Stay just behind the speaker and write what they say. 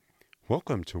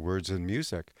Welcome to Words and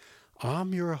Music.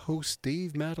 I'm your host,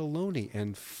 Dave Mataloni,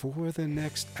 and for the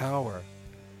next hour,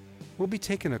 we'll be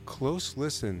taking a close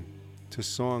listen to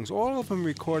songs, all of them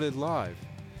recorded live,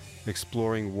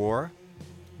 exploring war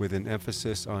with an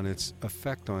emphasis on its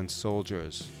effect on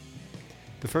soldiers.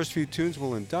 The first few tunes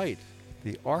will indict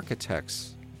the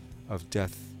architects of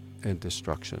death and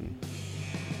destruction.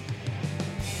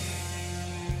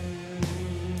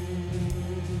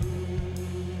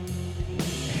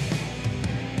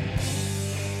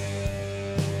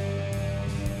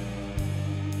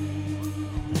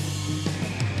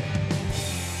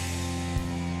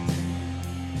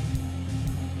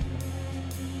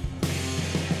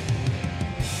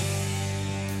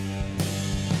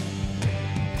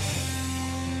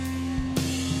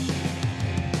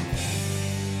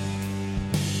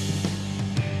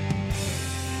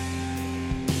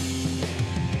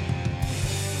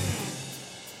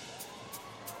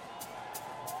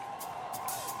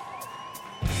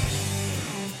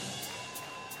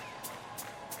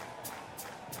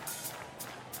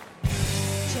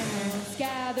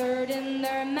 Gathered in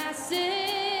their masses,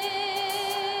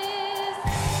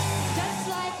 just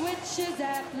like witches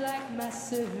act like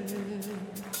masses.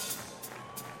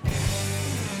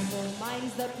 For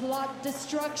minds that plot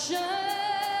destruction,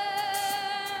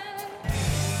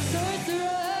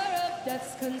 sorcerer of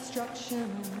death's construction.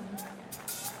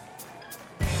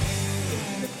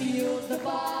 In the fields, the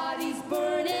bodies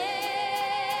burning,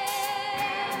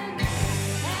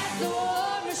 as the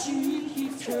war machine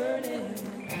keeps turning.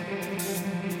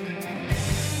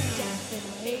 Death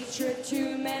and hatred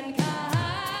to mankind,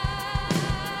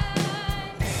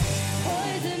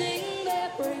 poisoning their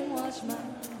brainwashed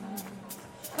minds.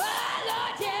 Oh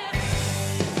Lord, yeah.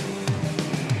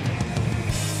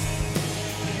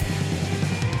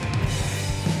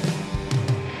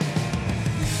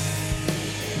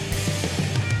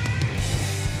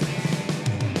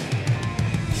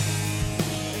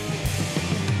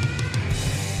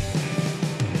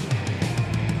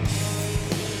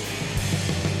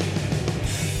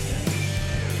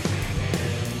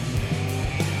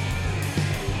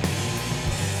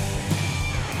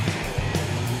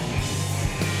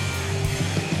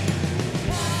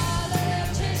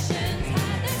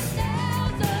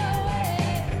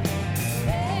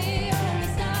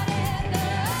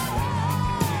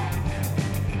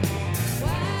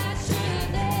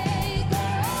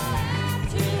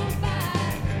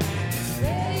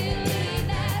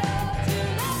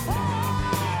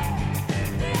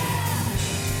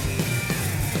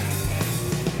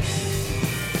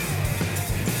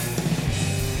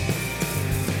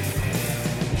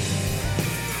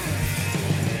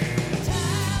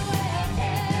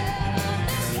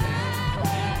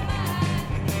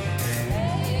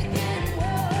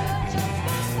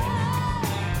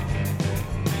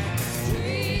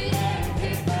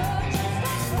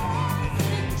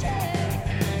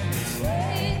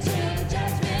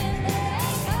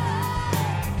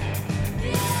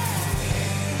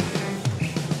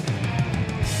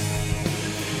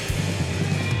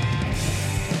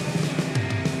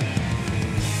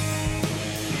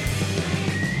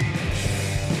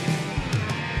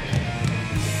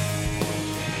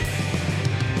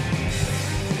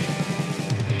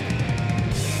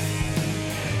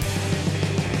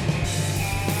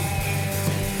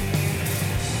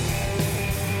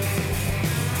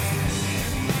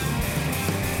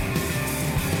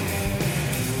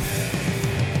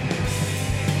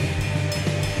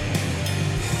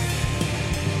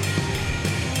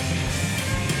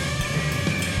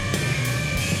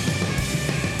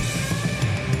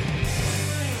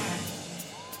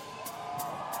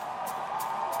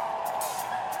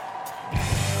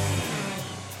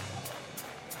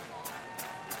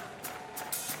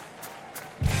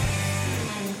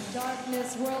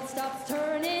 This world stops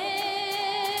turning,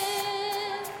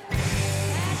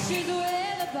 ashes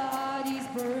where the bodies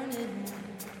burning.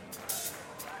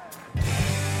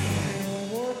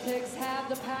 War pigs have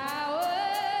the power,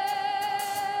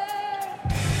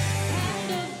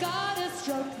 hand of God has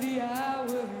struck the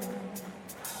hour.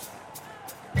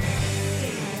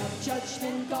 Day of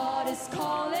judgment, God is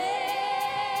calling.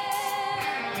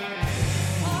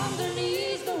 On their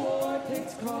knees, the war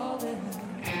pigs crawling.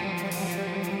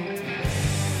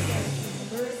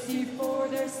 Mercy for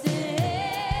their sins.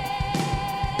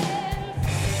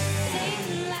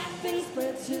 Satan laughing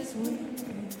spreads his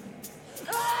wings.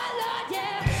 Oh Lord,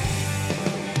 yeah.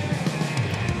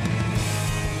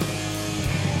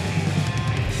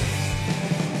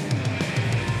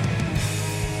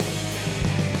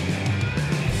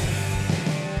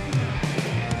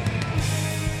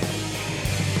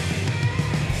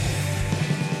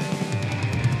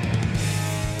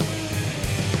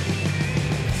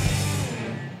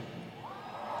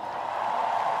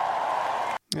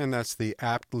 And that's the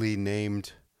aptly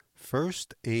named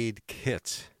First Aid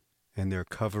Kit and their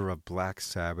cover of Black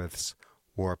Sabbath's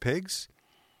War Pigs,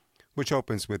 which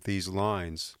opens with these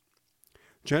lines.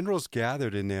 Generals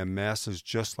gathered in their masses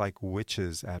just like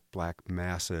witches at black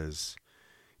masses.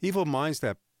 Evil minds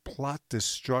that plot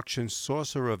destruction,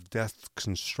 sorcerer of death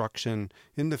construction.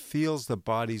 In the fields the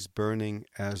bodies burning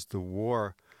as the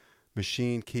war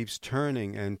machine keeps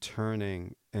turning and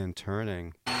turning and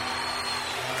turning.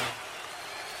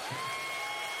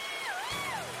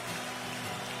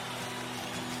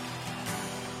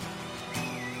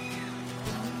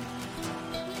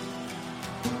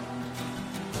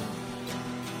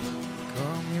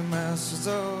 Come, you masters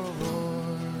of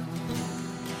war,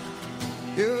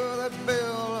 you that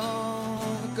build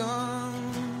all the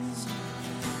guns,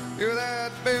 you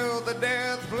that build the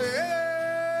death planes,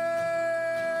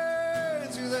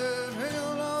 you that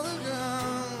build all the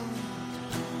guns,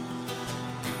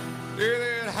 you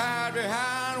that hide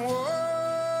behind walls,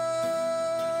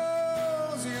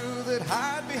 you that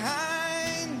hide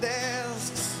behind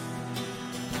desks.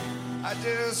 I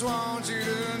just want you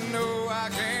to know I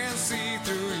can see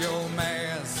through your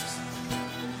masks.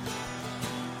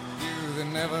 You've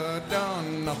never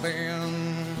done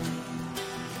nothing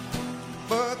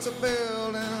but to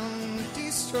build and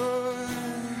destroy.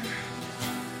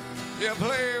 You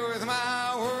play with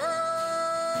my world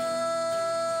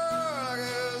like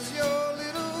it's your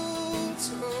little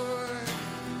toy.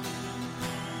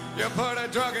 You put a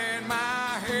drug in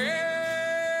my head,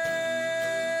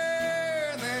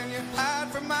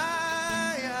 hide from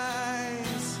my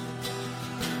eyes.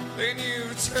 Then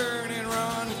you turn and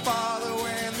run farther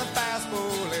when the fast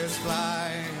bullets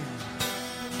fly.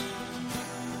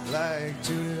 Like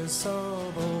Judas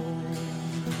of old,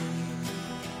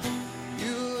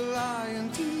 you lie in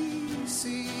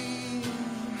D.C.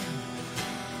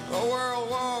 A world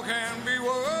war can be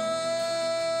won.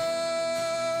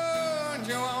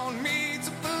 You want me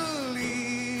to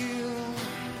believe,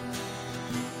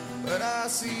 but I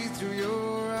see through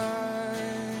your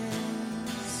eyes,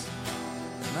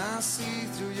 and I see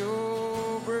through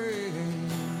your brain,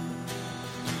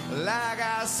 like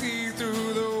I see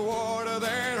through the water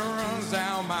that runs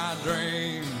down my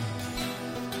drain.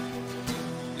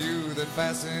 You that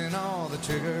fasten all the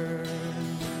triggers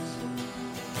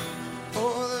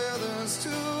for the others to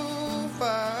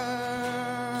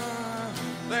fire,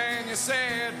 then you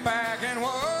sit back and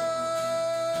watch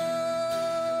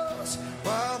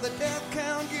while the death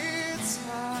count gets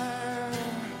higher.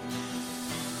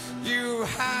 You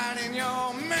hide in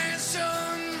your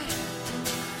mansion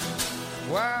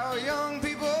while young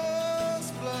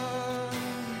people's blood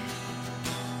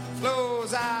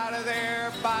flows out of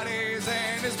their bodies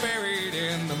and is buried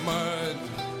in the mud.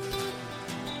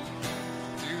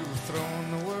 You've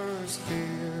thrown the worst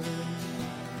fear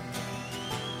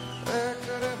that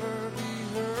could ever be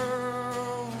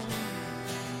hurled,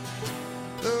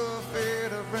 the fear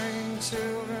to bring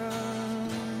children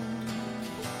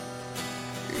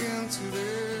into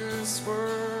this world,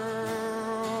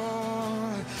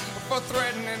 for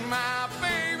threatening my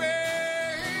baby.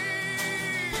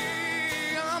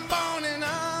 I'm born in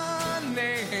a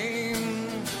name.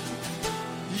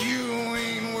 You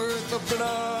ain't worth the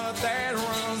blood that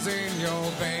runs in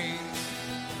your veins.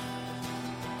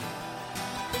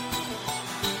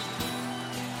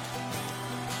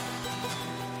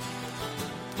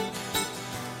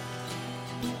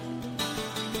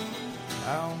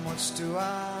 How much do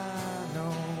I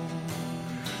know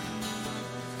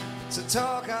to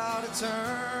talk out of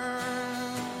turn?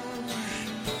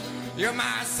 You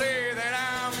might say that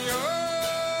I'm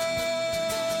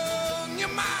young, you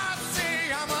might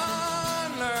say I'm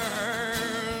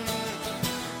unlearned,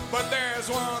 but there's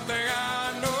one thing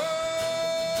I know,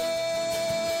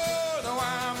 though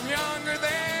I'm younger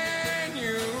than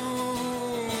you,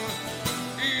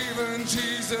 even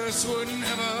Jesus would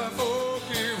never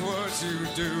forgive what you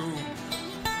do.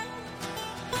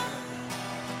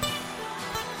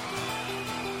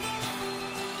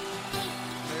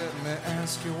 Let me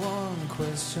ask you one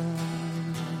question.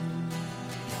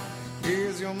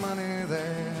 Is your money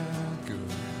that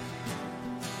good?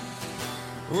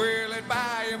 Will it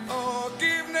buy you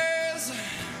forgiveness?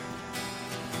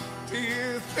 Do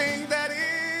you think that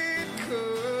it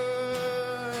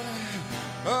could?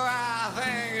 Oh, I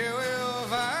think you will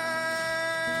find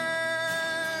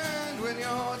when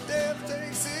your death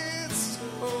takes its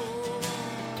toll,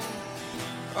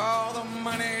 all the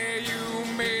money you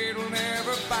made will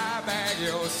never buy back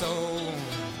your soul.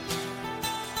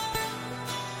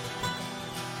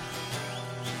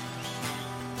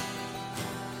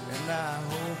 And I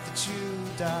hope that you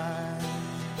die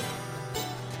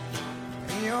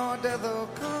and your death will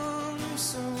come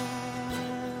soon.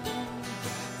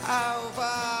 I'll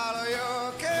follow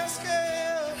your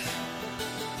casket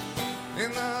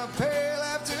in the pale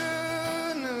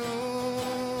afternoon,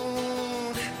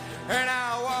 and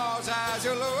I'll watch as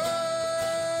you load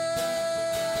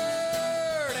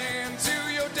into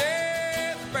your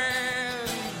deathbed,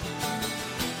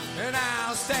 and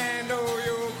I'll stand over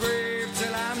your grave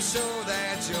till I'm sure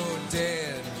that you're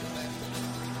dead.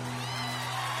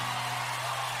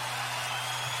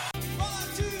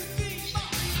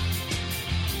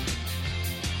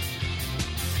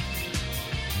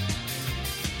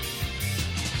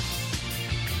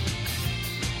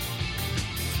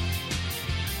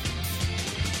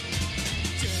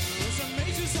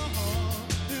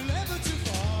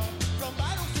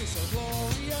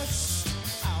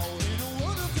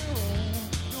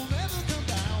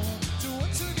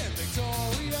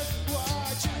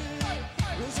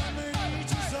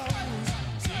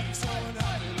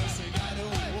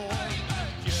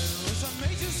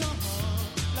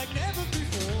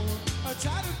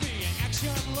 Tired of being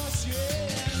actionless, yeah.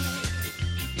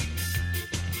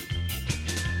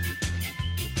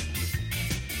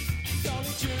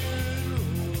 Golly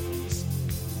generals,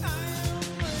 I am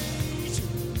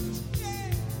majors,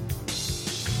 yeah.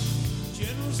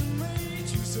 Generals and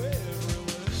majors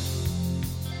everywhere.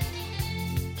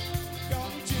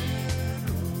 Golly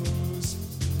generals,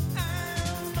 I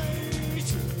am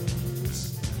majors.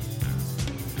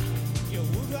 Your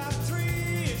World War III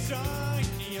is on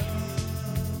the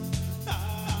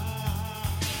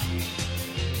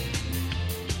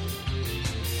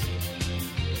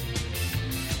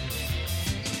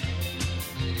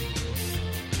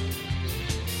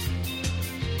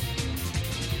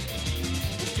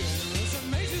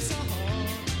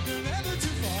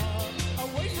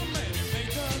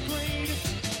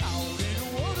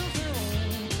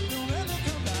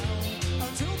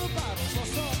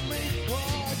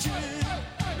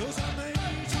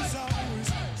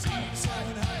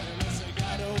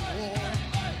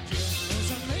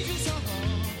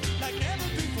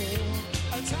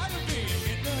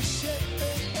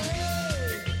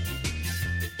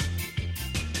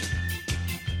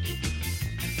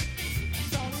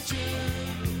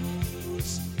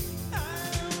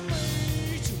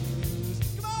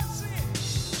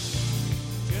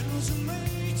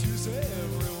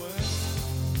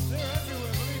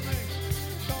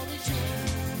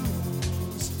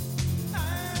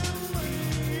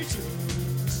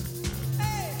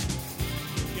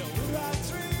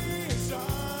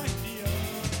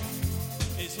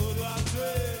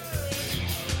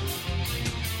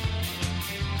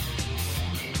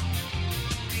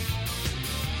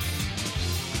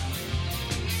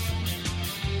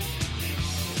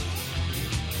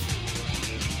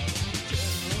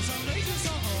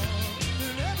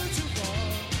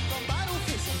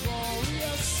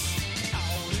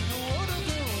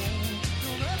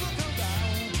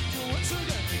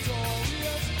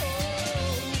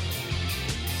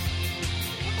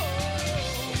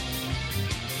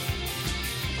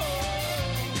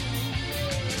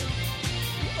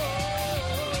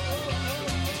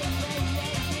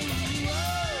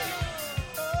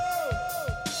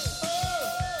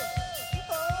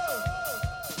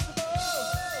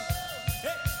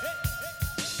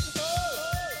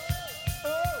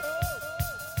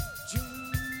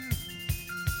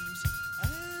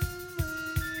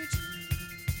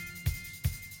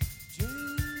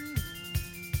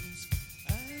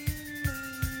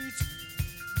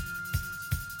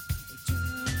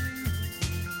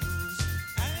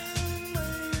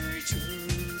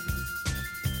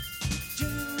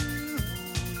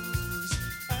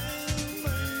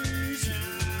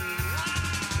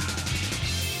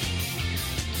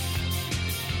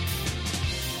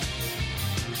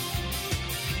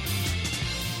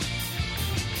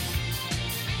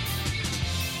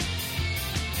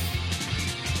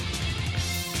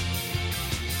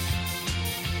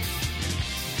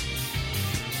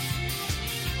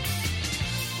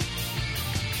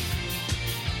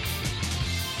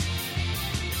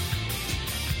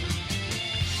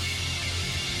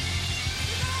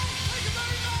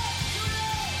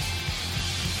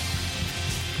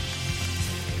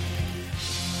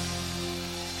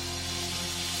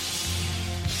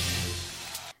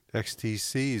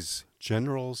XTC's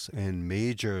Generals and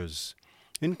Majors.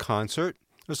 In concert,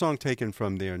 a song taken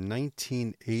from their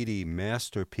 1980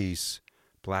 masterpiece,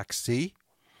 Black Sea.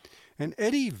 And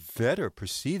Eddie Vedder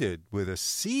proceeded with a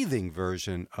seething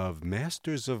version of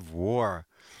Masters of War.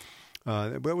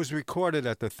 It was recorded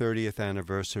at the 30th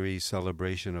anniversary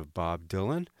celebration of Bob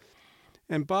Dylan.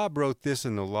 And Bob wrote this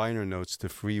in the liner notes to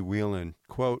Freewheelin',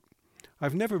 quote,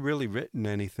 I've never really written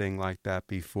anything like that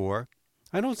before.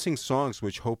 I don't sing songs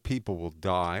which hope people will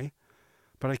die,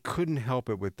 but I couldn't help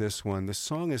it with this one. The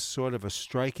song is sort of a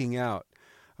striking out,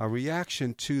 a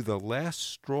reaction to the last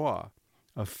straw,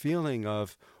 a feeling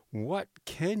of what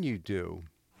can you do?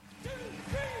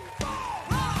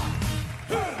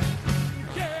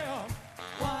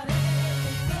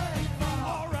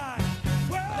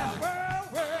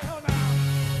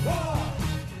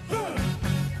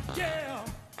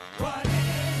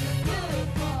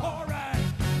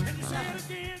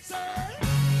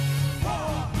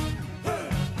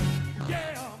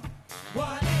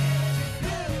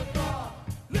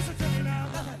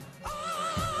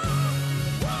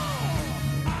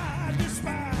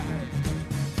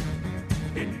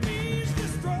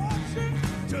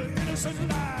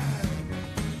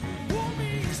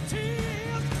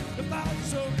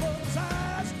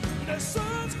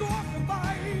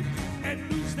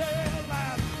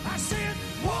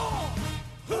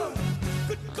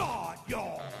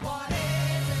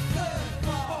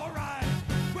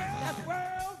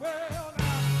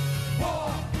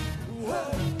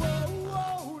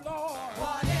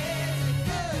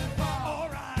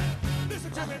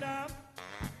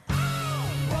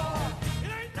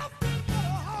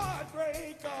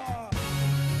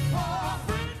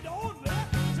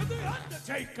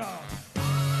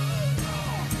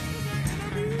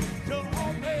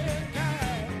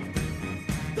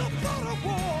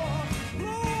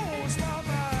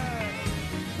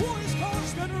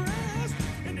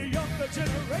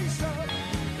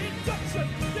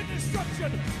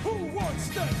 Who wants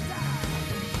to die?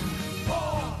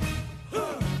 Oh,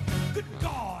 good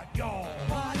God, y'all.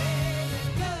 What is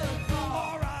it good for?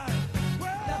 All right.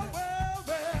 Well, now.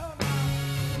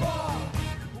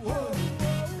 Whoa,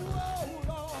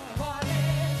 Lord. What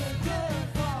is it good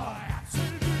for?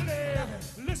 Absolutely.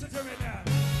 Listen to me now.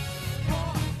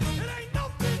 It ain't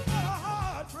nothing but a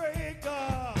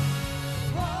heartbreaker.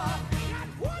 Got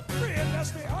one friend,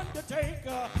 that's the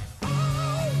Undertaker.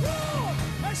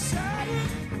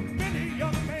 Shattered many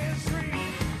young man's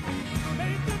dreams,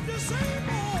 made them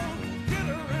disabled,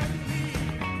 killer and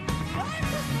mean.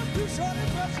 Life is not too short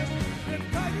and precious, and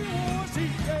mighty wars he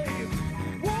gave.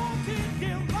 War can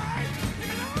give life, you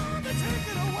can only take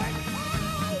it away.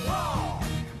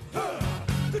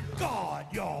 Good God,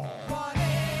 y'all. What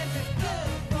is it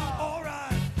good for? All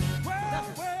right. Well, now.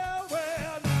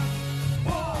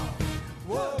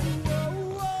 Whoa,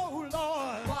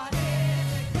 Lord. What is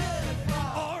it good for?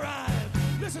 All right.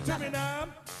 Listen to me now.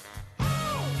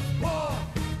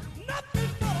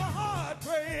 Nothing but a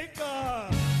heartbreaker.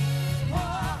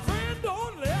 Friend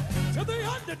only to the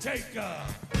Undertaker.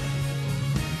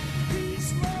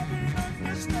 Peace, love, and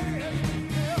understanding.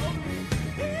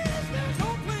 Is there no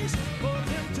place for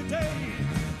them today?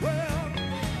 Well,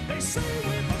 they say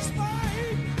we must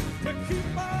fight to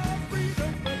keep our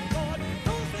freedom, but Lord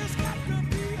knows there's got to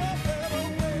be a better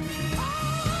way.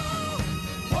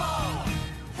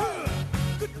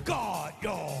 Good God,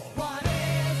 y'all. What is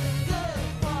it good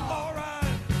for? All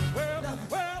right. Well.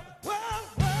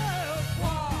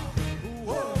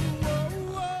 Whoa,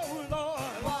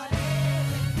 Lord. What is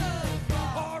it good for?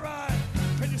 All right.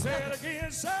 Can you say it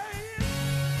again? Say it.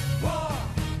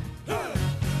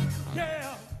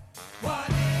 Yeah. What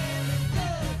is it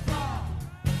good for?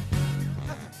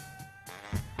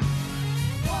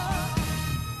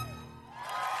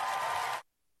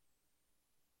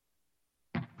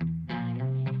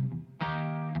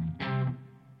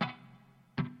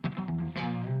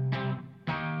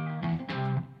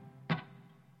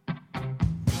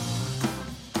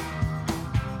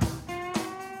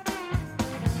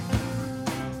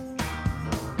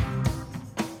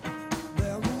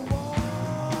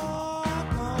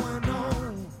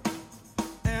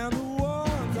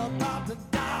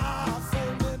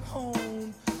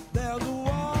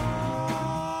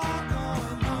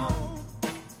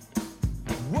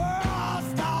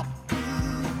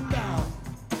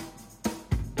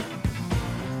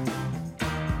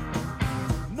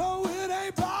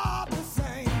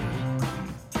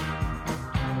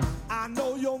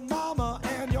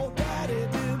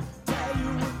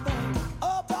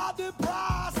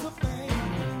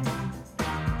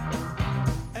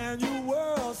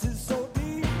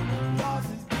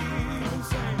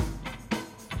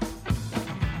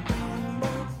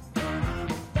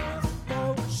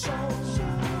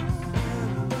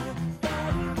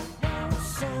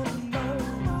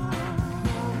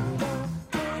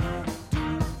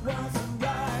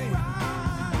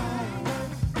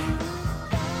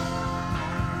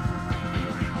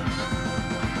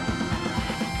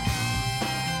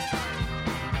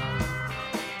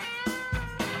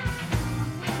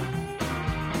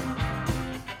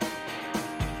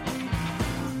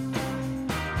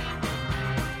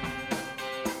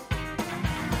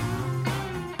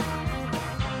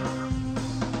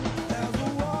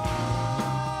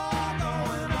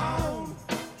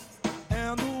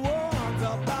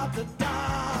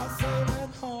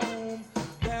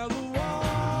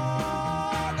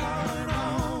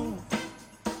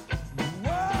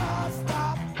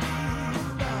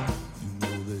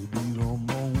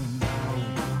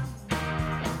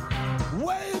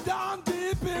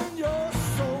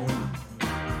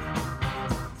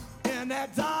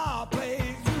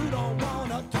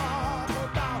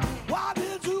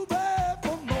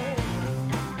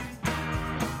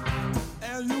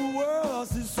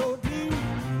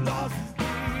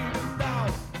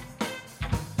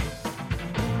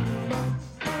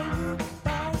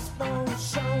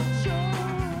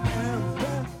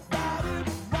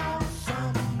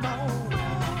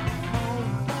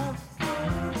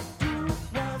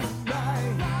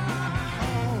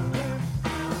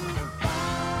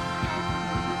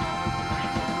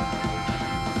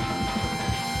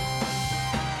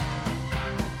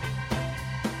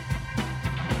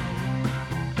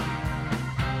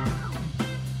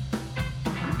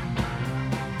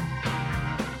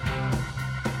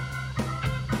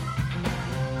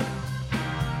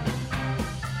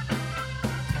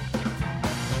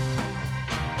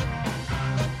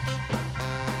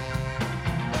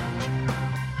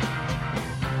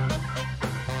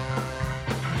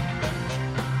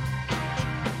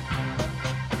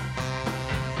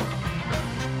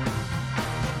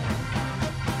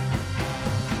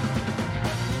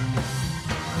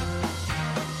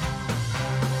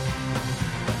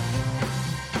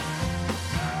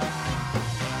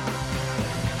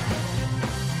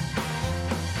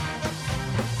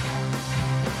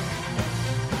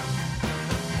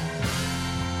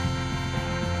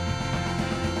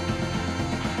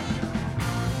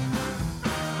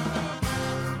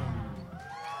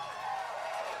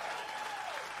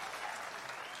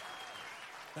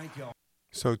 Thank you all.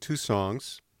 So 2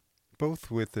 songs,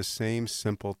 both with the same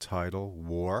simple title,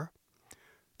 War.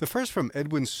 The first from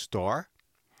Edwin Starr,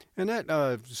 and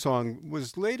that song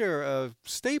was later a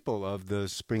staple of the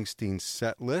Springsteen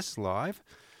set list live.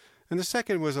 And the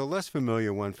second was a less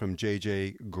familiar one from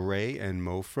J.J. Gray and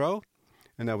Mofro,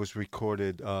 and that was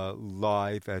recorded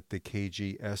live at the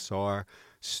KGSR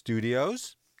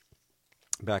studios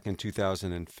back in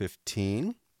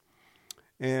 2015.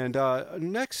 And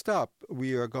next up,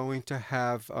 we are going to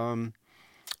have a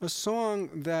song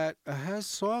that has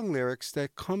song lyrics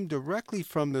that come directly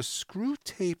from the screw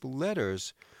tape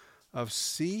letters of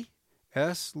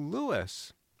C.S.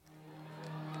 Lewis.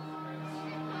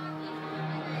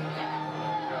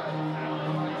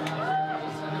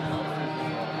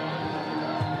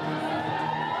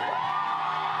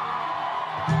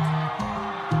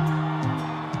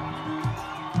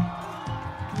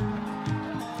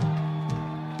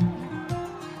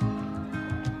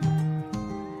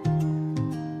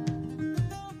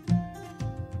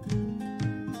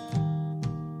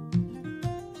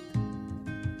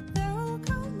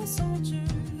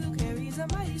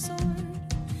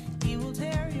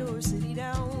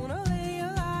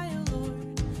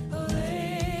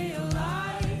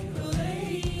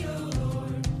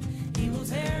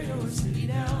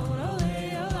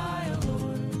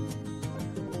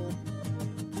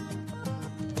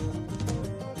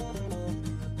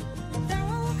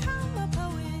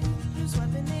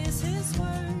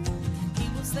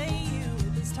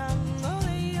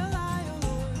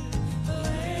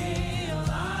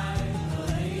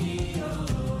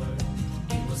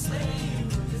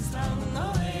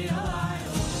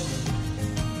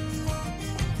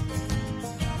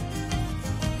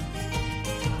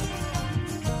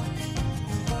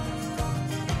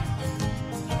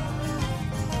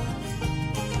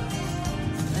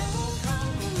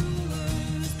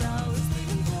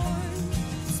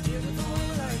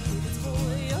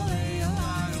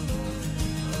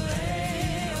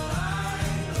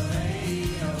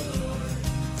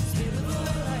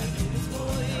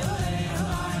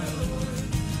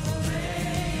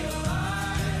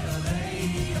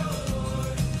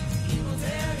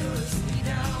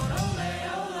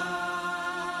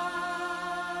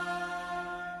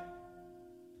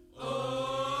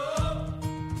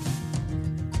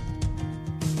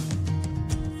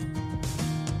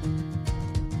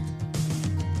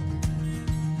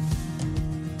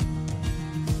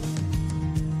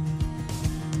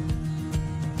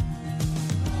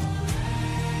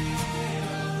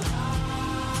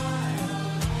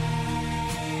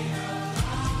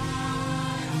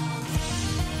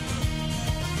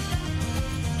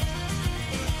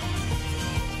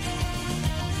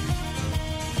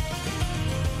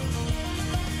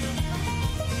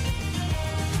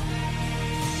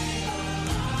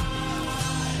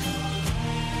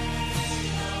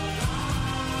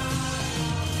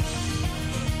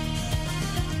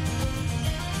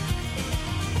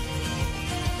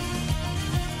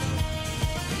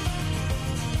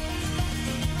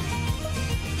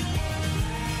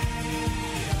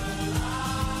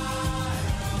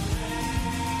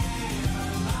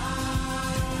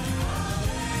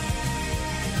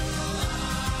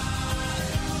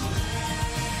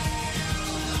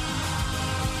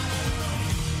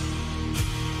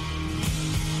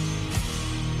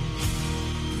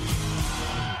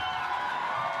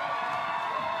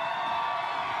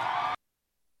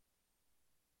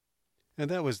 And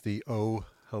that was the Oh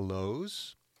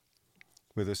Hellos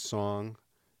with a song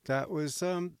that was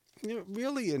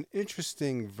really an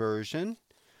interesting version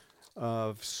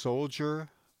of Soldier,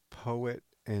 Poet,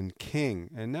 and King.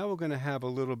 And now we're going to have a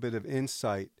little bit of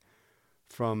insight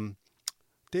from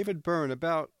David Byrne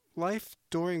about life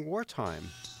during wartime.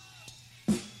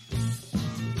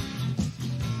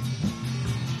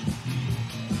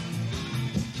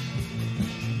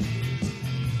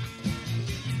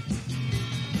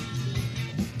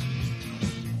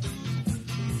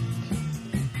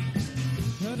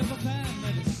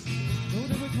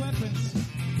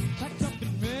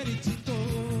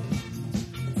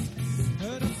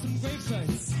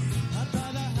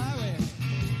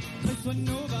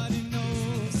 Nobody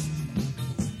knows.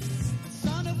 The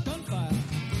sound of gunfire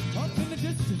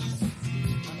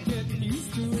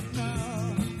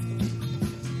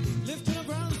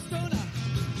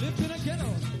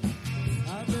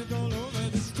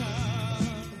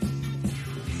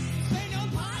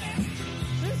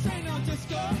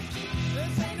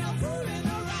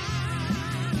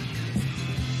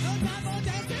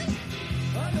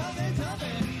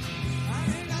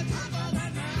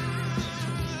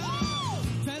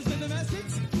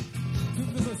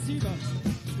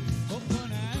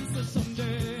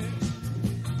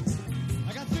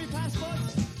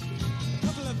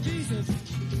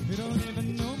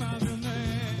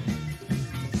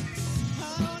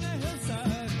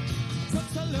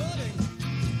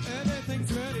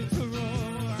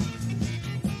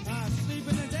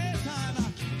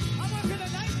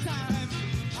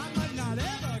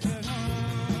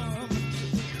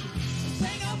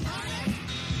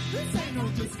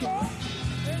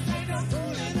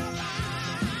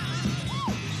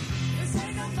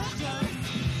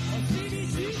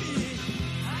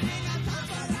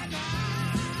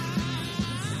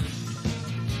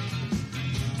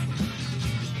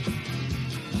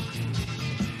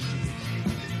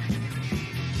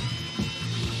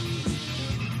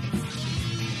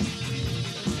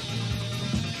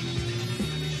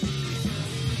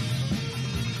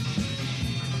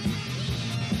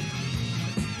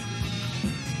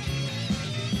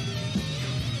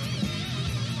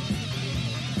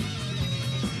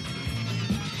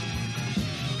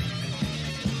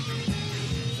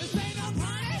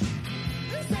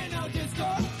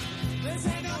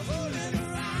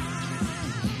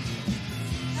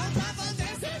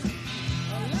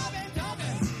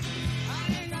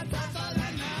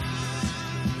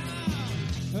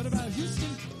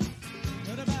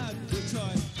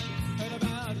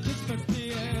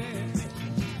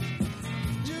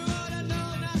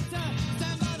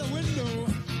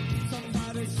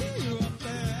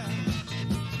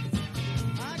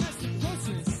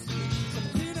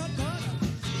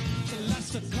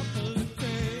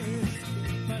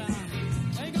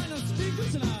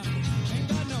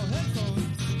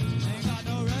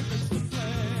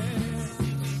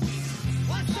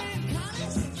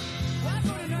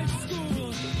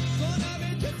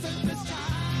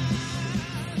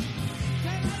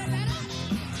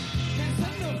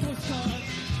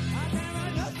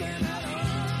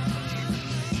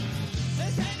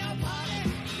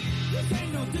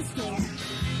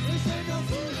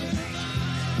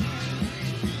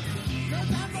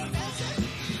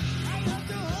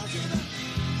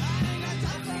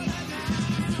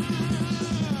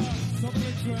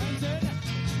Transit,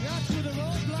 got to the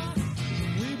roadblock.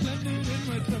 We blended in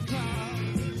with the crowd.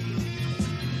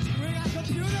 We got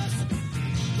computers,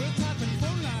 we're tapping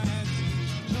phone lines.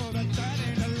 No, that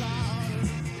ain't allowed.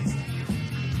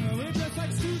 We dress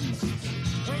like students,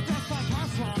 we dress like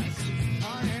housewives.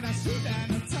 I'm in a suit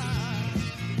and a tie.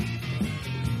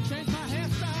 Changed my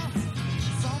hairstyle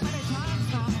so many times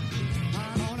now. I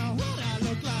don't know what I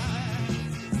look like.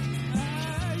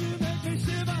 Ah, you make me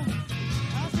shiver.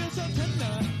 I feel so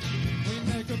tender. We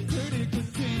make a pretty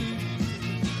good team.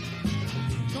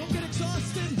 Don't get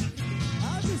exhausted.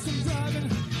 I'll do some driving.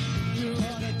 You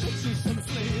ought to get you some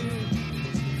sleep.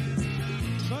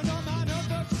 But on my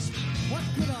notebooks, what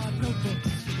good are notebooks?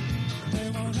 They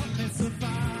won't help me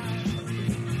survive.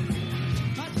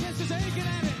 My chest is aching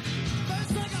at it.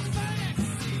 Burns like a furnace.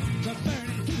 The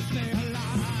burning keeps me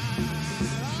alive.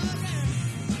 Oh, yeah.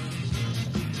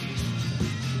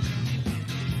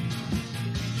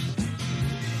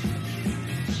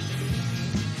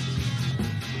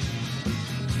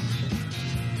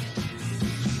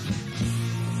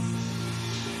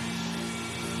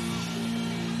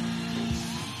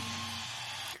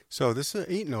 So this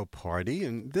ain't no party,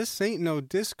 and this ain't no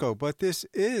disco, but this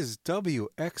is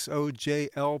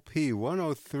WXOJLP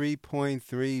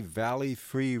 103.3 Valley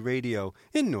Free Radio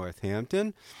in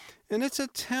Northampton, and it's a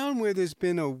town where there's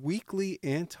been a weekly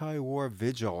anti-war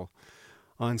vigil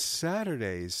on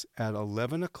Saturdays at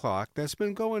 11 o'clock that's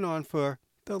been going on for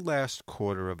the last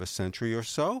quarter of a century or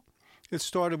so. It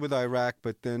started with Iraq,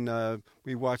 but then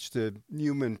we watched the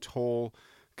human toll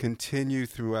continue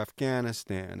through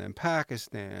Afghanistan and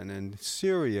Pakistan and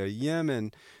Syria,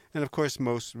 Yemen, and of course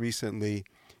most recently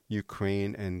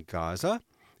Ukraine and Gaza.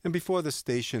 And before the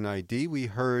station ID, we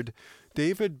heard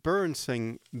David Byrne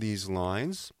sing these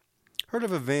lines. Heard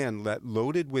of a van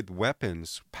loaded with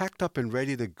weapons, packed up and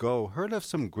ready to go. Heard of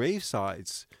some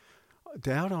gravesides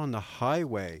down on the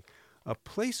highway, a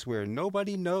place where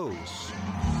nobody knows.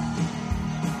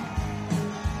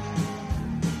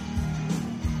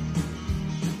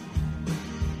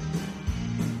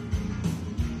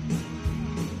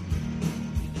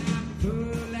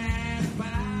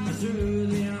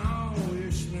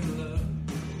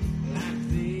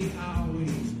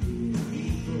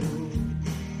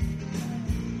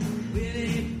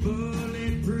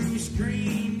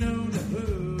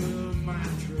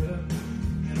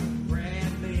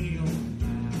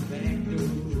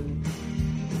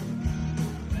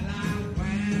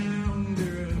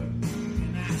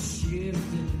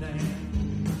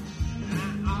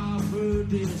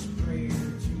 This prayer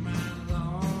to my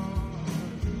Lord.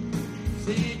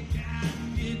 Said, God,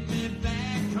 get me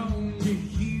back home to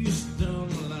Houston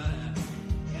alive,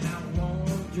 and I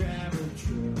won't drive a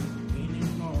truck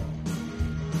anymore.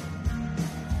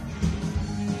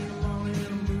 In the morning, I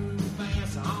move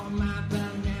fast, all night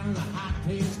down the hot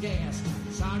piss gas.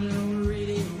 Started on the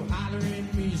radio, hollering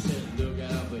at me, said, look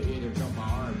out ahead, here come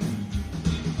our beat.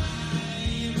 If I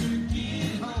ever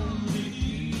get home to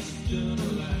Houston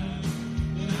alive,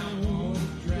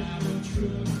 drive a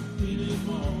truck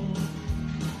anymore.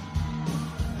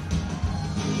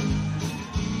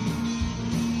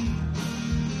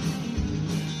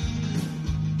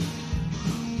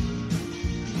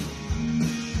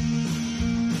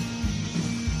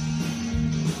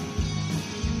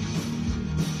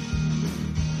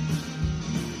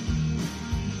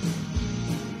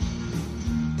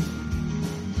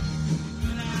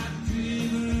 But I've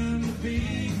driven the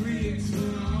big rigs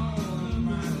for all of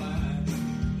my life.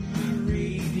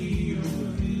 Radio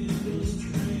in this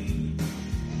train.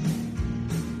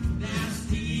 Now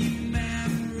Steve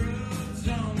Mountain roads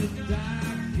on the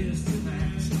darkest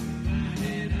nights. I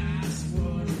had ice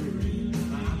water in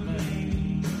my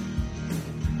veins.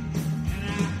 And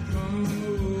I come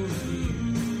over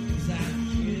here as I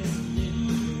just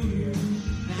didn't hear.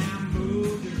 Now I'm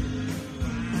older,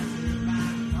 wiser by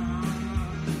far.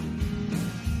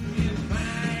 If I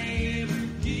ever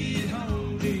get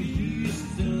home to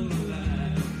Houston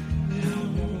alive, then I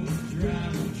won't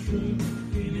drive a truck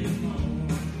anymore.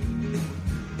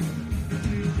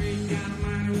 Great God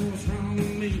Almighty, what's wrong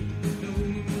with me? Know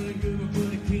me really good, but I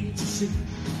can't you see?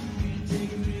 Can't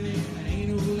take a minute, I ain't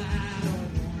no lie. I don't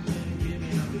want them to give me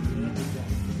up the good.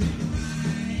 If I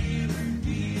ever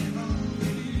get home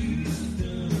to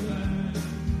Houston alive,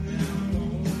 then I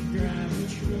won't drive a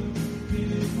truck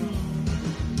anymore.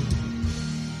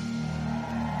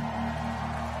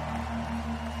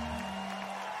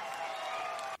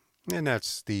 And that's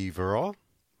Steve Earle,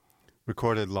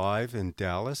 recorded live in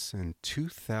Dallas in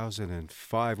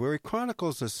 2005, where he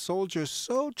chronicles a soldier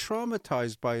so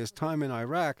traumatized by his time in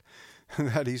Iraq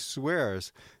that he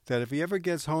swears that if he ever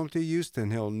gets home to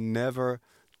Houston, he'll never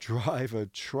drive a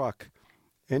truck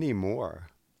anymore.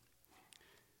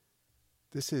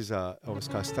 This is Elvis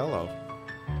Costello.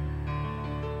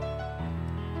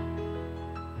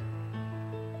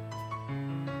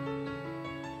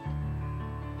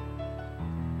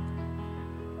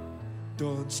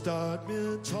 Don't start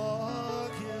me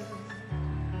talking.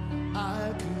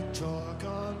 I could talk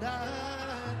all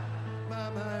night. My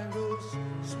mind goes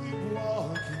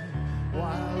sleepwalking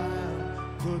while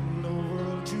I'm putting the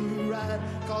world to right.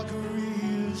 Call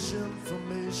careers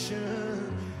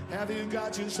information. Have you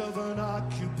got yourself an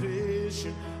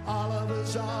occupation? All of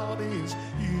us armies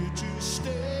here to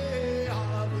stay.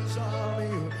 All of us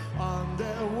armies on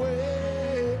their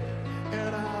way.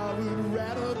 And I would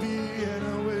rather be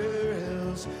anywhere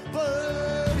else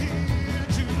but here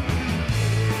today.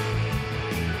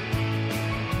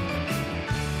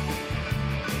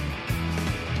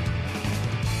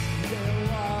 There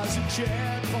was a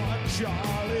jackpot,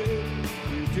 Charlie.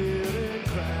 You didn't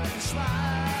crack a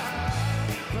smile,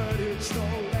 but it's no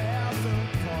laughing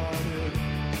party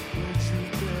when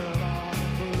you've been on the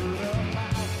verge of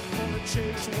only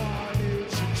takes one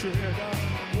itch to trigger.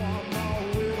 One more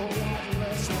little, one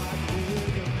less like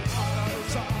bigger. All of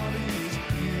us armies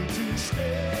here to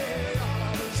stay. All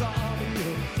of us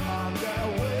armies on their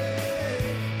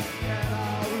way. And I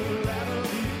would rather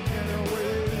be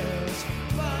anywhere else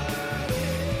but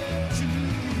here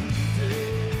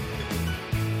today.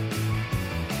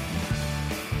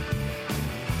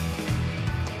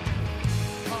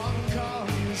 Hong Kong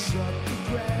is up to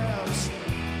grabs.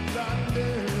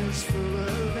 London is full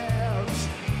of labs.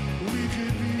 We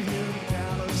could be in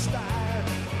Palestine,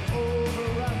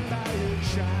 overrun by a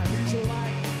Chinese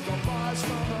light. The boys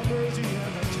from the Mersey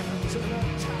and the Thames and the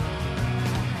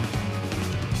Tyne.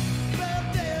 But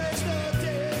there's no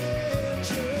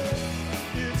danger.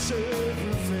 It's a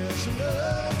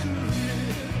professional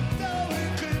career. Though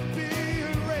it could be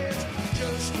arranged,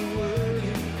 just the word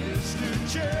is the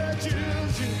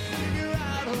churches. You're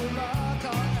out of luck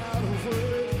or out of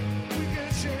word. We can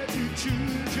send you to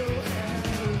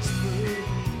Johannesburg.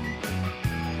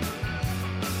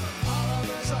 All of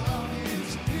us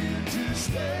armies here to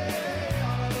stay.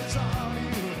 All of us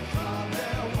armies on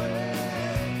their way.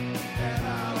 And I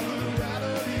would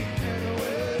rather be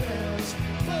anywhere else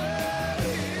but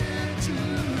here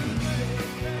today.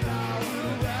 And I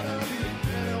would rather be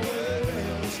anywhere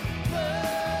else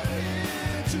but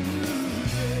here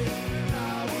today. And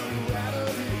I would rather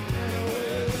be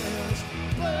anywhere else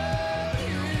but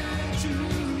here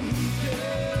today.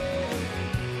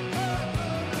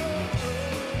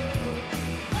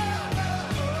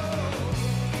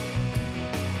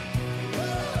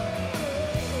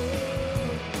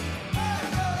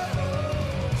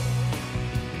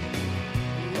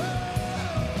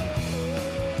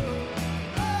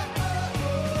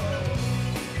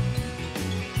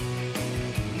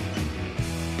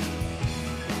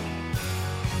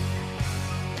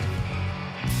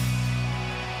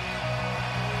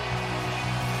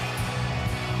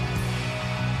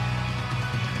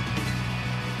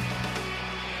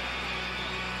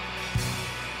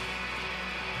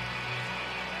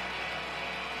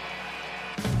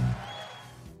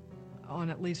 On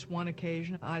at least one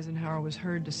occasion, Eisenhower was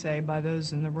heard to say by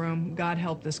those in the room, God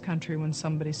help this country when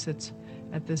somebody sits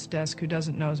at this desk who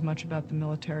doesn't know as much about the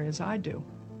military as I do.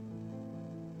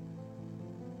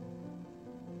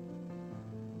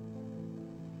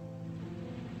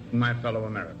 My fellow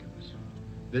Americans,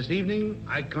 this evening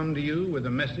I come to you with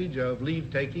a message of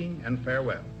leave-taking and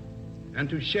farewell, and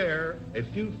to share a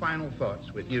few final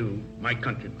thoughts with you, my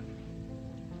countrymen.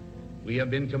 We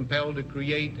have been compelled to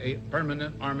create a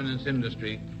permanent armaments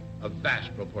industry of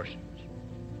vast proportions.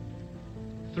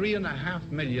 3.5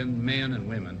 million men and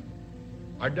women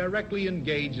are directly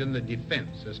engaged in the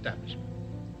defense establishment.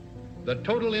 The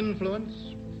total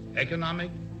influence, economic,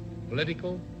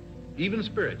 political, even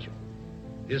spiritual,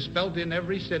 is felt in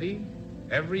every city,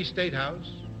 every state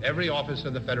house, every office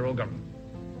of the federal government.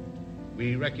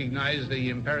 We recognize the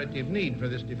imperative need for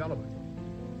this development.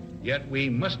 Yet we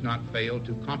must not fail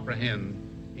to comprehend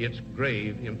its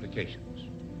grave implications.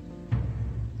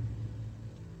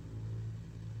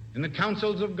 In the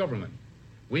councils of government,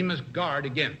 we must guard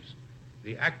against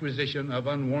the acquisition of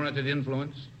unwarranted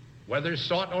influence, whether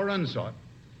sought or unsought,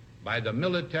 by the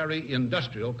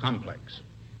military-industrial complex.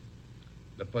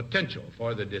 The potential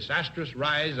for the disastrous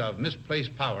rise of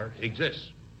misplaced power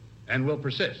exists and will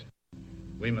persist.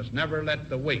 We must never let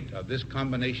the weight of this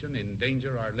combination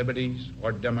endanger our liberties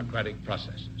or democratic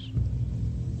processes.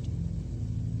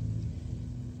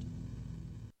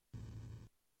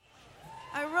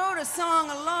 I wrote a song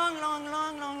a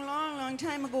long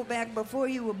time ago, back before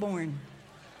you were born.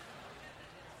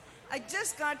 I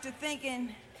just got to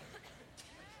thinking,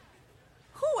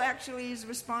 who actually is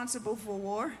responsible for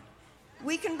war?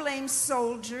 We can blame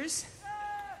soldiers.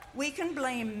 We can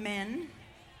blame men.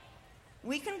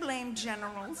 We can blame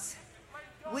generals.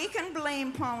 We can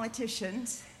blame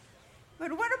politicians.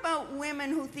 But what about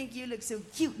women who think you look so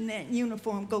cute in that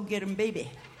uniform? Go get 'em, baby.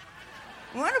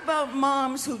 What about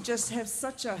moms who just have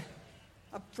such a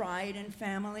pride in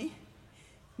family,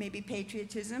 maybe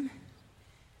patriotism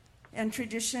and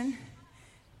tradition,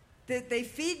 that they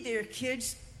feed their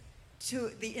kids to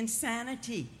the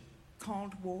insanity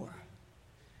called war?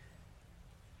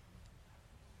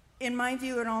 In my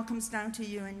view, it all comes down to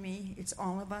you and me. It's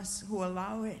all of us who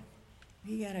allow it.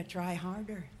 We gotta try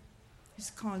harder. It's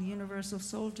called Universal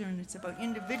Soldier, and it's about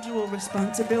individual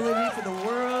responsibility for the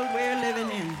world we're living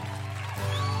in.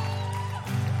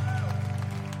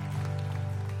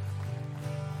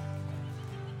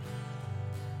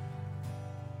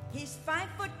 He's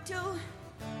 5'2",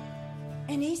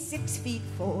 and he's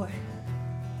 6'4".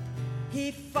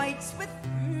 He fights with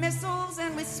missiles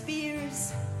and with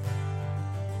spears.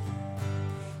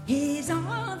 He's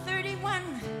all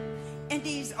 31, and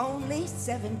he's only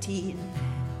 17.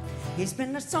 He's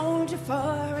been a soldier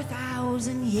for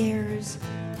 1,000 years.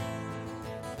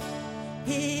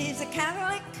 He's a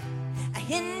Catholic, a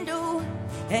Hindu,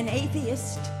 an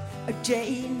atheist, a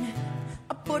Jain,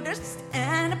 a Buddhist,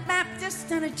 and a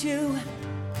Baptist, and a Jew.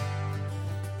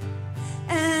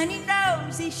 And he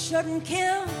knows he shouldn't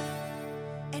kill,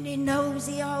 and he knows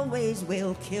he always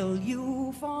will kill.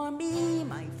 You for me,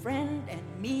 my friend, and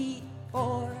me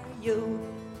for you.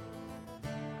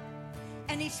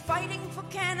 And he's fighting for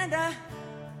Canada.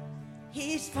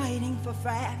 He's fighting for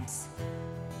France.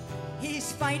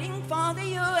 He's fighting for the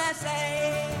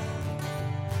USA.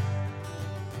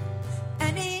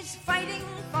 And he's fighting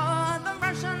for the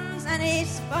Russians, and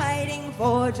he's fighting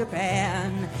for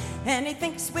Japan. And he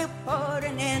thinks we'll put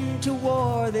an end to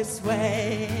war this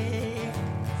way.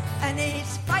 And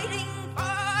he's fighting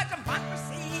for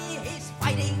democracy. He's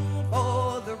fighting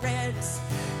for the Reds.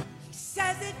 He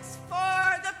says it's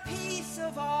for the peace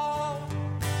of all.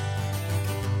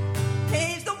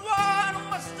 He's the one who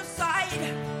must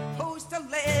decide who's to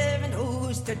live and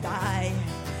who's to die.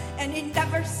 And he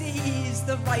never sees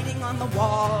the writing on the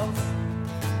wall.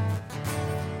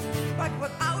 But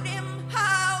without him,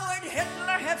 how would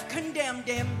Hitler have condemned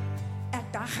him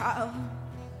at Dachau?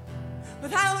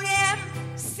 Without him,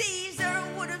 Caesar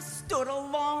would have stood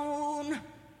alone.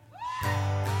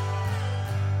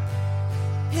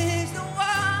 He's the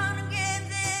one who gives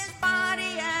his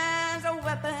body as a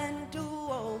weapon to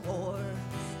a war.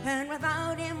 And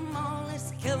without him, all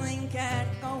this killing can't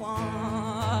go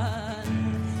on.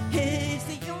 He's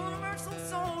the universal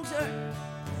soldier,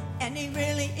 and he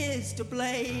really is to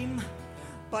blame.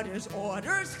 But his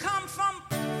orders come from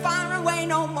far away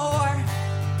no more.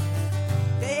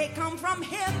 They come from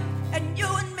him and you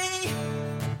and me.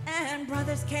 And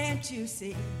brothers, can't you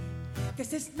see?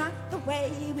 This is not the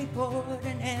way we put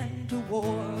an end to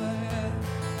war.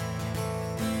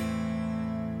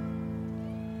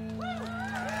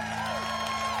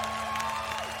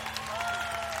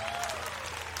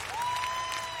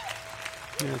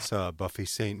 It's Buffy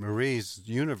St. Marie's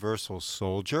Universal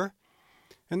Soldier.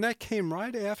 And that came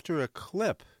right after a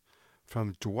clip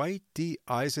from Dwight D.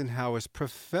 Eisenhower's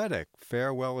prophetic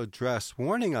farewell address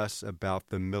warning us about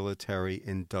the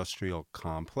military-industrial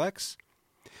complex.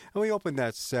 And we opened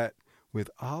that set with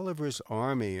Oliver's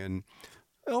Army. And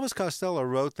Elvis Costello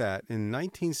wrote that in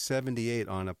 1978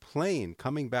 on a plane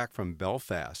coming back from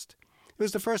Belfast. It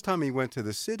was the first time he went to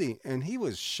the city, and he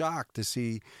was shocked to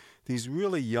see these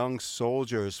really young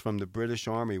soldiers from the British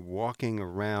Army walking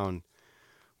around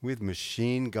with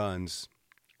machine guns.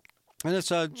 And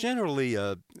it's generally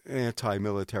an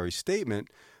anti-military statement,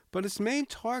 but its main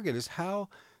target is how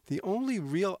the only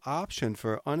real option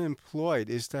for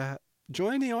unemployed is to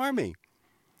join the army.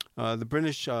 The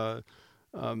British, had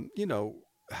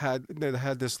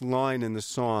this line in the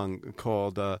song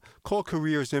called "Call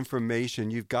Careers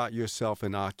Information, You've Got Yourself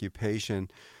an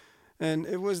Occupation." And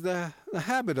it was the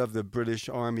habit of the British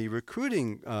Army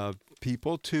recruiting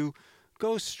people to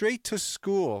go straight to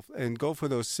school and go for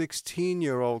those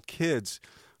 16-year-old kids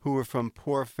who were from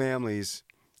poor families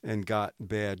and got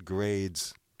bad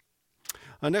grades.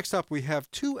 Next up, we have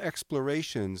two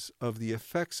explorations of the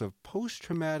effects of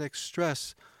post-traumatic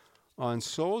stress on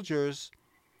soldiers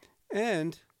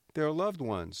and their loved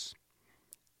ones.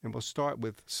 And we'll start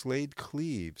with Slade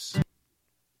Cleaves.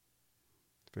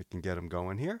 If we can get him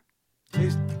going here.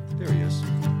 There he is.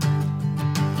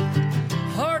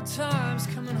 Hard hard times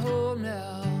coming home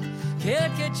now.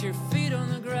 Can't get your feet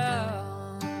on the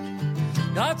ground.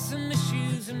 Got some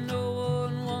issues and no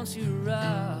one wants you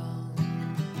around.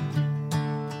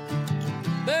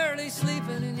 Barely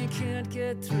sleeping and you can't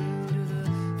get through to the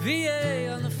VA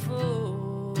on the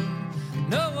phone.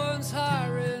 No one's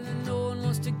hiring and no one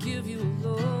wants to give you a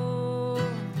loan.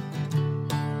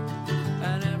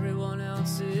 And everyone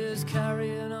else is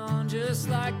carrying on just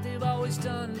like they've always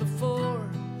done before.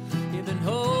 You've been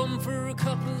home for a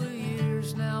couple of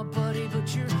years now, buddy,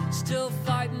 but you're still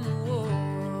fighting the war.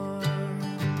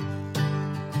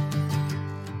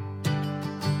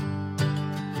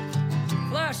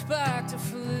 Flashback to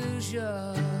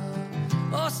Fallujah,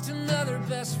 lost another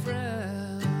best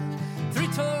friend. 3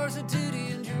 tours of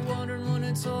duty and you're wondering when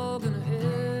it's all gonna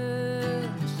end.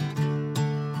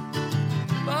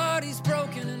 Body's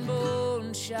broken and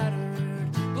bone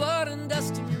shattered, blood and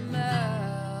dust in your mouth.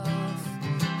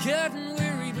 Getting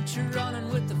weary but you're running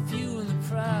with the few and the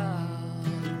proud.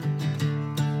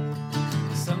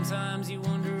 Sometimes you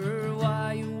wonder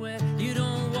why you went, you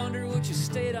don't wonder what you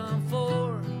stayed on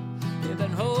for. You've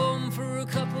been home for a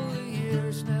couple of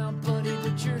years now, buddy,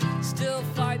 but you're still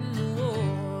fighting the war.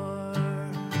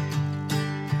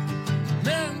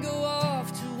 Men go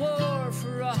off to war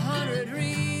for 100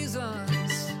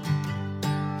 reasons,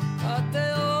 but they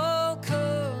all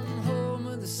come home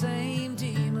with the same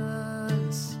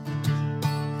demons.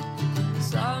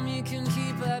 Some you can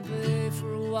keep at bay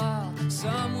for a while,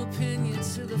 some will pin you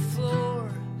to the floor.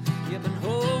 You've been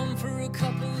home for a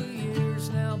couple of years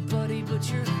now, buddy, but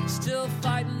you're still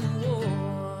fighting the war.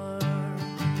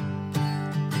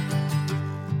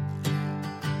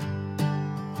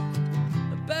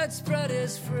 The bedspread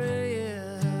is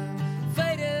fraying,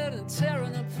 faded and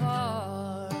tearing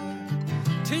apart.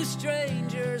 2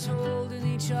 strangers holding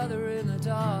each other in the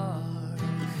dark.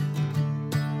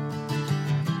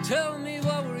 Tell me,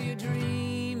 what were you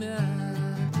dreaming?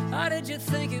 How did you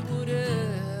think it would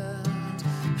end?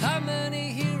 How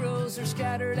many heroes are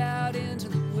scattered out into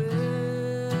the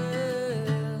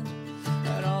wind?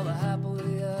 And all the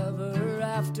happily ever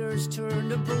afters turn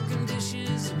to broken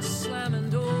dishes and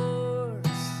slamming doors.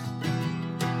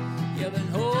 You've been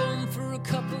home for a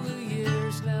couple of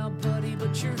years now, buddy,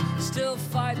 but you're still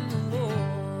fighting the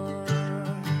war.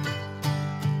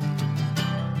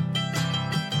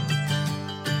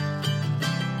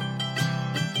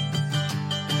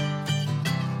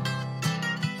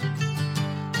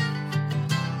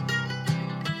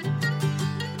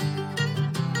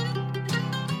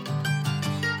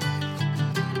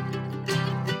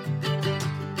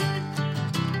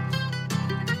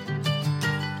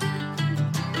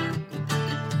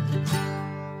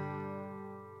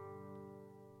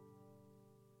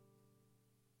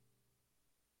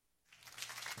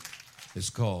 It's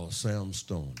called Sam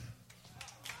Stone.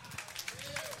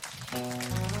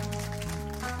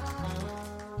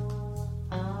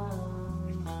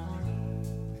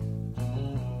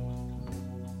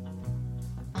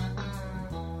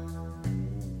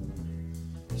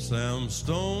 Sam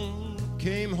Stone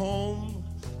came home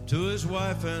to his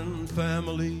wife and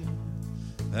family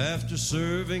after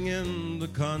serving in the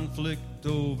conflict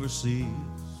overseas.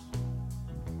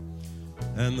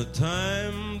 And the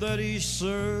time that he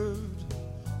served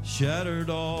shattered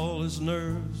all his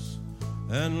nerves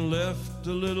and left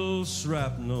a little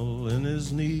shrapnel in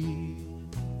his knee.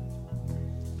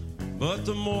 But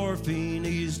the morphine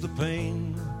eased the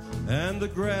pain, and the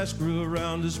grass grew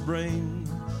around his brain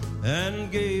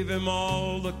and gave him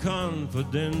all the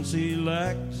confidence he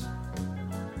lacked.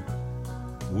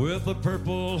 With a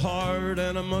purple heart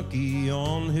and a monkey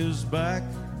on his back,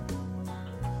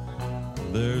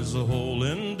 there's a hole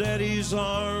in Daddy's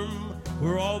arm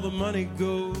where all the money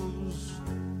goes.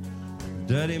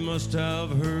 Daddy must have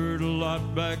heard a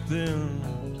lot back then,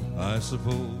 I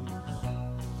suppose.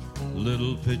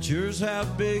 Little pitchers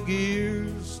have big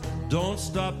ears, don't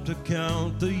stop to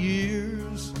count the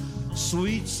years.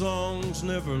 Sweet songs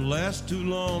never last too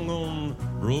long on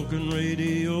broken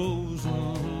radios.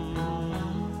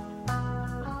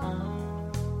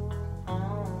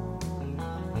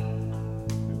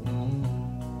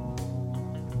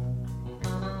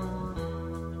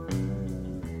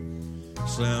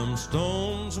 Sam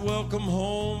Stone's welcome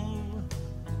home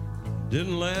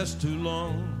didn't last too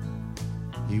long.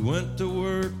 He went to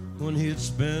work when he had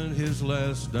spent his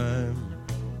last dime.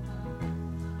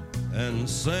 And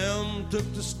Sam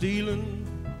took to stealing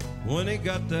when he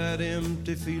got that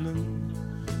empty feeling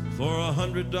for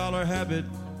 $100 habit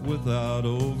without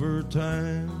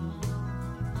overtime.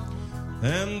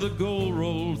 And the gold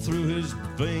rolled through his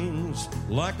veins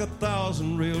like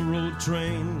 1,000 railroad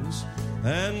trains.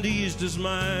 and eased his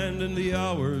mind in the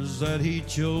hours that he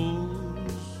chose,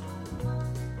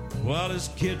 while his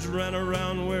kids ran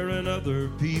around wearing other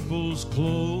people's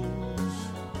clothes.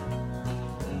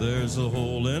 There's a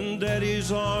hole in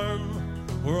Daddy's arm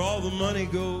where all the money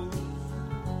goes.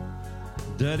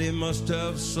 Daddy must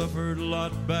have suffered a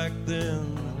lot back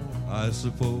then, I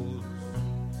suppose.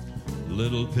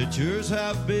 Little pitchers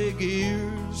have big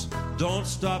ears, don't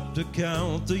stop to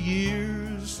count the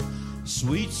years.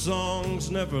 Sweet songs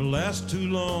never last too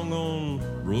long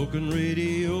on broken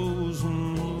radios.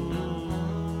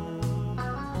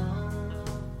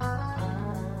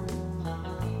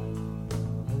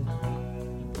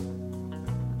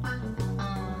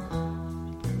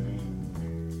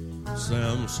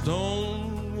 Sam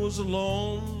Stone was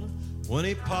alone when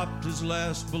he popped his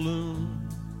last balloon,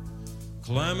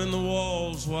 climbing the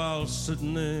walls while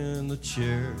sitting in the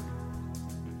chair.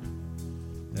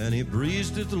 And he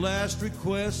breezed at the last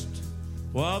request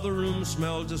while the room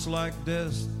smelled just like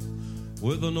death,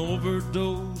 with an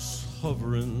overdose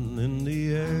hovering in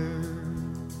the air.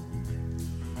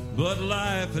 But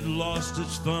life had lost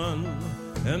its fun,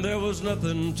 and there was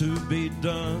nothing to be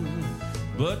done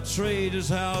but trade his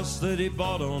house that he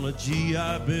bought on a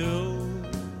GI Bill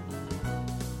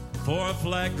for a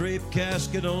flag draped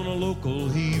casket on a local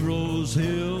hero's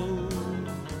hill.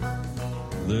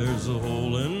 There's a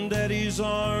hole in Daddy's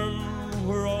arm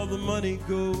where all the money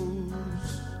goes.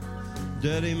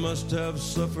 Daddy must have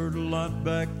suffered a lot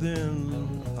back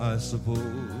then, I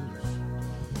suppose.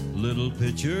 Little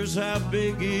pitchers have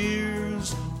big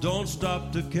ears, don't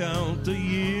stop to count the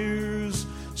years.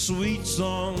 Sweet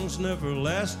songs never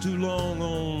last too long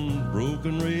on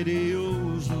broken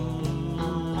radios.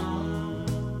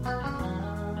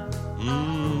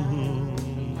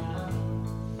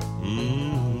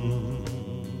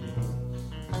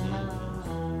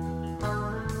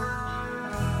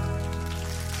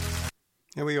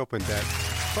 And we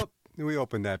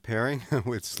opened that pairing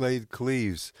with Slade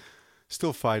Cleaves,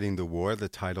 Still Fighting the War, the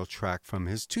title track from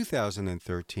his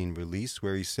 2013 release,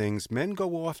 where he sings, "Men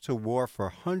go off to war for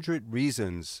 100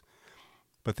 reasons,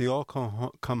 but they all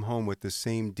come home with the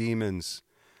same demons.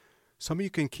 Some of you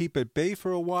can keep at bay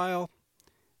for a while,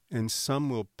 and some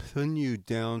will pin you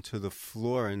down to the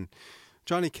floor." And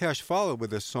Johnny Cash followed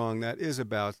with a song that is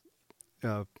about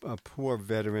a poor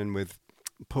veteran with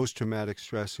post-traumatic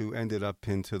stress who ended up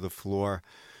pinned to the floor.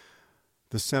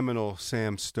 The seminal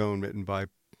Sam Stone, written by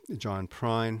John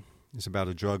Prine, is about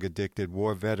a drug-addicted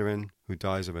war veteran who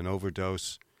dies of an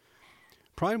overdose.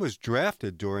 Prine was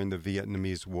drafted during the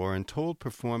Vietnamese War and told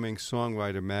Performing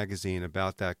Songwriter magazine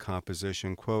about that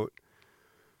composition, quote,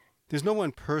 "There's no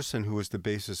one person who was the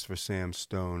basis for Sam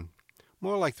Stone.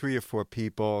 More like 3 or 4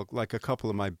 people, like a couple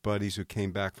of my buddies who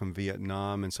came back from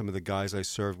Vietnam and some of the guys I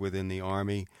served with in the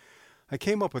Army. I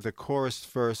came up with a chorus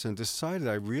verse and decided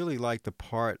I really liked the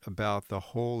part about the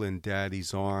hole in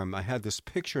Daddy's arm. I had this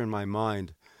picture in my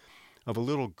mind of a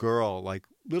little girl, like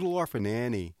Little Orphan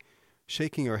Annie,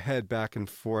 shaking her head back and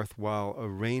forth while a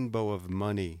rainbow of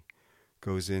money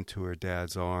goes into her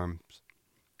dad's arms."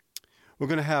 We're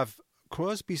going to have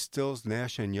Crosby, Stills,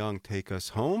 Nash & Young take us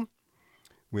home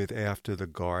with After the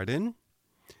Garden.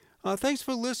 Thanks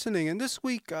for listening, and this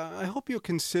week I hope you'll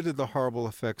consider the horrible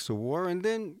effects of war and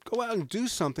then go out and do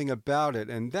something about it,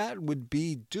 and that would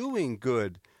be doing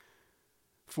good,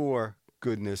 for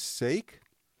goodness sake.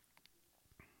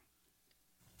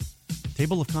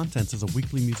 Table of Contents is a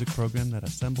weekly music program that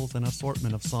assembles an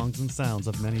assortment of songs and sounds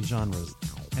of many genres,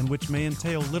 and which may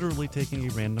entail literally taking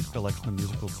a random collection of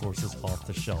musical sources off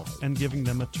the shelf and giving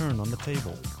them a turn on the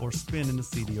table or spin in the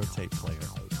CD or tape player.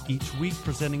 Each week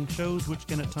presenting shows which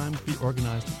can at times be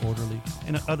organized and orderly,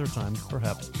 and at other times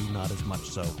perhaps be not as much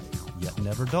so, yet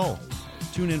never dull.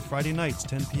 Tune in Friday nights,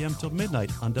 10 p.m. till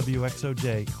midnight on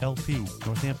WXOJ LP,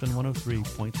 Northampton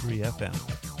 103.3 FM.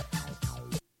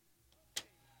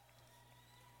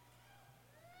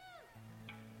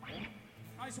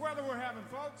 Nice weather we're having,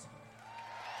 folks.